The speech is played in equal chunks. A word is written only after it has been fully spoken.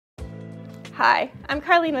Hi, I'm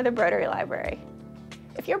Carlene with Embroidery Library.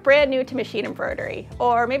 If you're brand new to machine embroidery,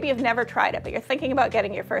 or maybe you've never tried it but you're thinking about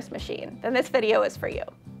getting your first machine, then this video is for you.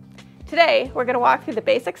 Today, we're going to walk through the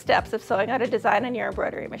basic steps of sewing out a design on your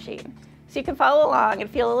embroidery machine, so you can follow along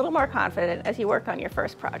and feel a little more confident as you work on your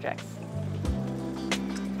first projects.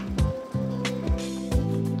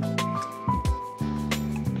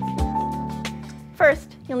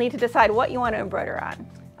 First, you'll need to decide what you want to embroider on.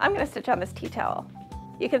 I'm going to stitch on this tea towel.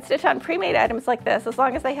 You can stitch on pre-made items like this as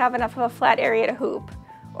long as they have enough of a flat area to hoop,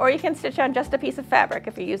 or you can stitch on just a piece of fabric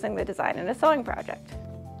if you're using the design in a sewing project.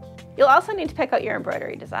 You'll also need to pick out your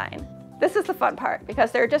embroidery design. This is the fun part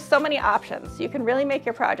because there are just so many options, so you can really make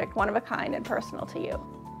your project one of a kind and personal to you.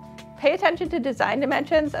 Pay attention to design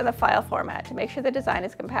dimensions and the file format to make sure the design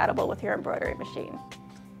is compatible with your embroidery machine.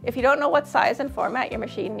 If you don't know what size and format your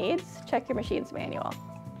machine needs, check your machine's manual.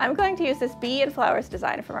 I'm going to use this bee and flowers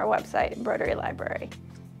design from our website, Embroidery Library.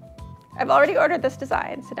 I've already ordered this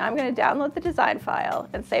design, so now I'm going to download the design file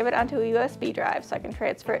and save it onto a USB drive so I can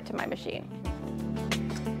transfer it to my machine.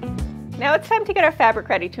 Now it's time to get our fabric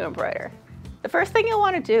ready to embroider. The first thing you'll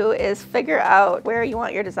want to do is figure out where you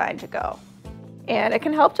want your design to go. And it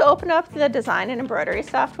can help to open up the design and embroidery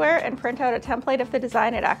software and print out a template of the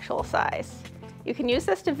design at actual size. You can use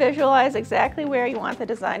this to visualize exactly where you want the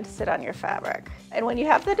design to sit on your fabric. And when you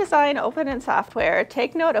have the design open in software,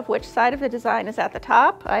 take note of which side of the design is at the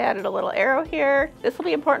top. I added a little arrow here. This will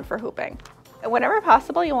be important for hooping. And whenever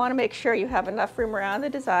possible, you want to make sure you have enough room around the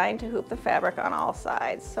design to hoop the fabric on all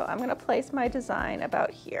sides. So I'm going to place my design about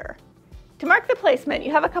here. To mark the placement, you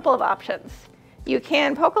have a couple of options. You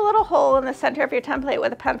can poke a little hole in the center of your template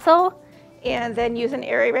with a pencil, and then use an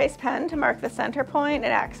air erase pen to mark the center point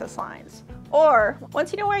and axis lines. Or,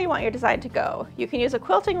 once you know where you want your design to go, you can use a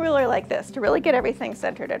quilting ruler like this to really get everything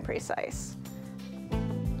centered and precise.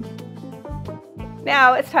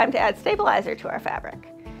 Now it's time to add stabilizer to our fabric.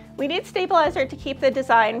 We need stabilizer to keep the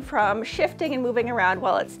design from shifting and moving around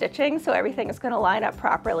while it's stitching, so everything is going to line up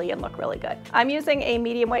properly and look really good. I'm using a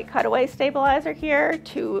medium weight cutaway stabilizer here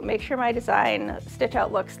to make sure my design stitch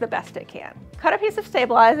out looks the best it can. Cut a piece of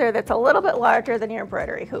stabilizer that's a little bit larger than your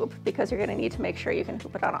embroidery hoop because you're going to need to make sure you can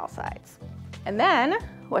hoop it on all sides. And then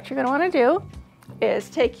what you're going to want to do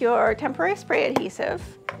is take your temporary spray adhesive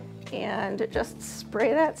and just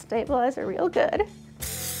spray that stabilizer real good.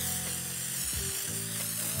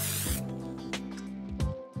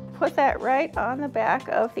 Put that right on the back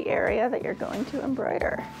of the area that you're going to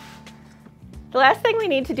embroider. The last thing we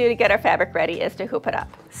need to do to get our fabric ready is to hoop it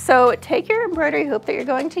up. So take your embroidery hoop that you're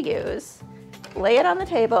going to use, lay it on the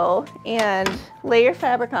table, and lay your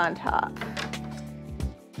fabric on top.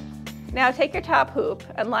 Now take your top hoop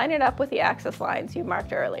and line it up with the axis lines you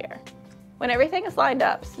marked earlier. When everything is lined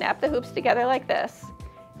up, snap the hoops together like this,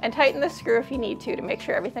 and tighten the screw if you need to make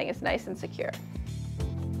sure everything is nice and secure.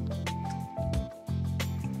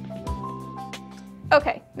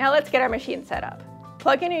 Okay, now let's get our machine set up.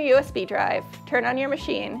 Plug in your USB drive, turn on your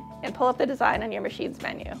machine, and pull up the design on your machine's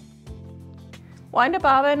menu. Wind a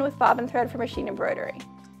bobbin with bobbin thread for machine embroidery.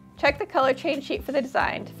 Check the color change sheet for the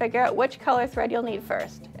design to figure out which color thread you'll need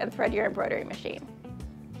first, and thread your embroidery machine.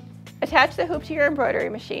 Attach the hoop to your embroidery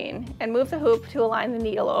machine, and move the hoop to align the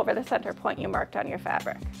needle over the center point you marked on your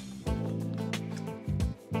fabric.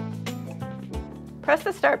 Press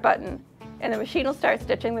the start button, and the machine will start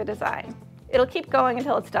stitching the design. It'll keep going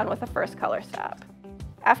until it's done with the first color stop.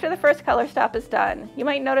 After the first color stop is done, you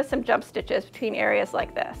might notice some jump stitches between areas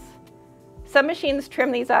like this. Some machines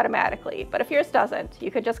trim these automatically, but if yours doesn't,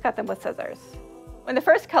 you could just cut them with scissors. When the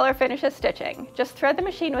first color finishes stitching, just thread the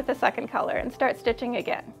machine with the second color and start stitching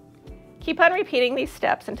again. Keep on repeating these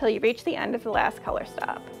steps until you reach the end of the last color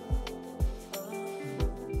stop.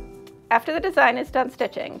 After the design is done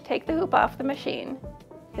stitching, take the hoop off the machine.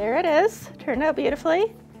 There it is, turned out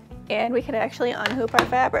beautifully. And we can actually unhoop our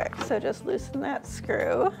fabric, so just loosen that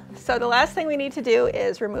screw. So the last thing we need to do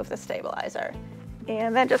is remove the stabilizer.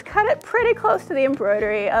 And then just cut it pretty close to the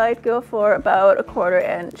embroidery. I like to go for about 1/4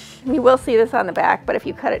 inch. You will see this on the back, but if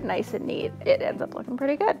you cut it nice and neat, it ends up looking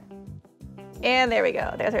pretty good. And there we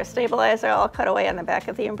go. There's our stabilizer all cut away on the back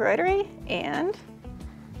of the embroidery. And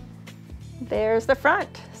there's the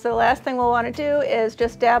front. So the last thing we'll want to do is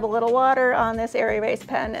just dab a little water on this air erase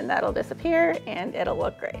pen and that'll disappear and it'll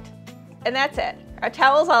look great. And that's it. Our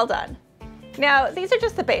towel's all done. Now, these are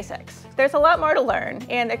just the basics. There's a lot more to learn,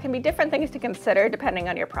 and there can be different things to consider depending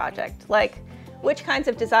on your project, like which kinds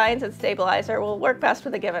of designs and stabilizer will work best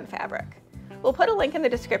with a given fabric. We'll put a link in the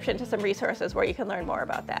description to some resources where you can learn more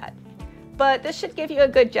about that. But this should give you a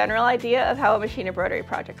good general idea of how a machine embroidery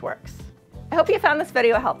project works. I hope you found this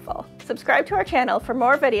video helpful. Subscribe to our channel for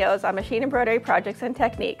more videos on machine embroidery projects and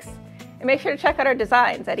techniques, And make sure to check out our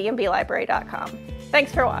designs at emblibrary.com.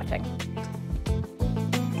 Thanks for watching.